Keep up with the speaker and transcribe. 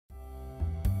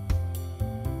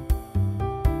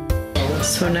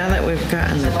So now that we've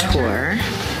gotten the tour,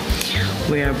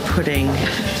 we are putting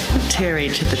Terry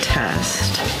to the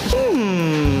test.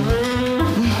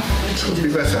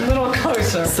 A little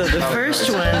closer. So the first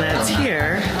one that's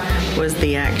here was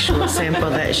the actual sample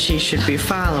that she should be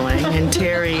following. And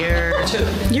Terry,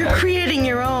 you're creating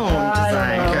your own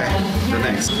design. Okay, the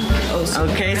next.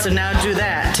 Okay, so now do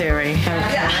that, Terry.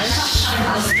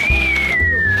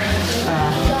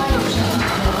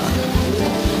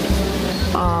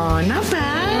 Oh, not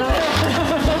bad.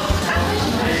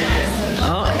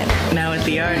 Oh, now with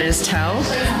the artist help.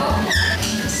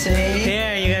 See?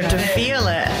 There, you have to feel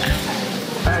it.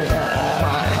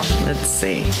 Let's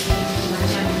see.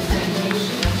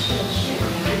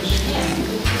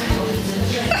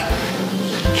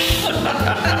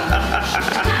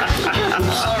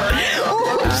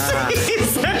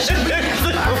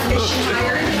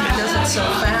 So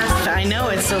fast. I know,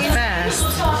 it's so fast.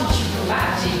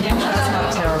 That's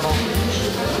not terrible.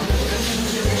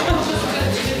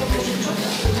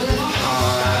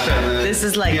 This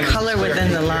is like color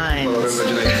within the lines.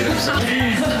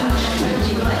 Okay.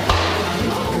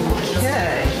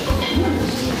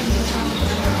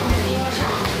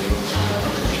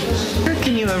 Or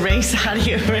can you erase? How do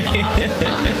you erase?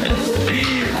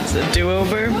 It's a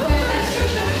do-over.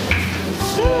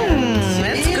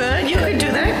 That's good. You could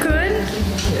do that good.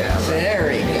 Yeah,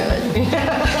 very good.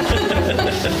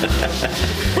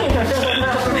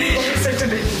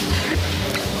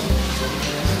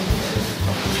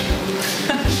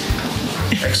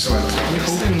 Excellent.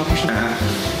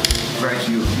 Write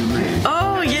your name.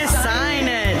 Oh, yes, sign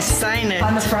it. Sign it.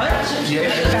 On the front? Yeah.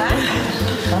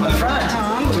 Back? On the front.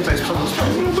 Tutaj z przodu.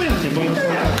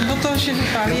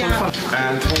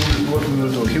 And what we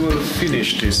will do, he will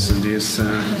finish this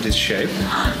shape.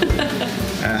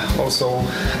 Also,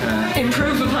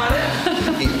 Improve upon it?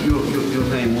 your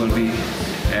name will be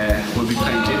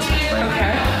painted.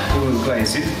 Okay. We will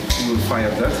glaze it. We will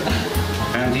fire that.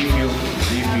 And if you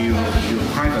leave me your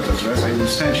private address, I will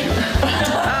send you.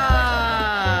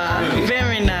 Ah,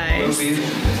 very nice. Will be,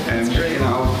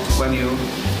 when you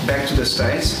back to the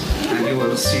States, and you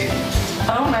will see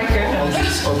Oh my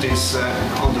goodness. on this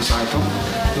item,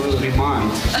 you will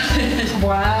remind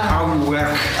Wow. how you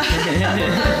work.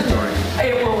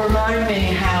 It will remind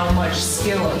me how much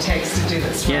skill it takes to do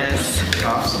this. Yes.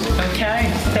 Absolutely.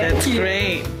 Okay. Thank That's you.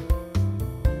 great.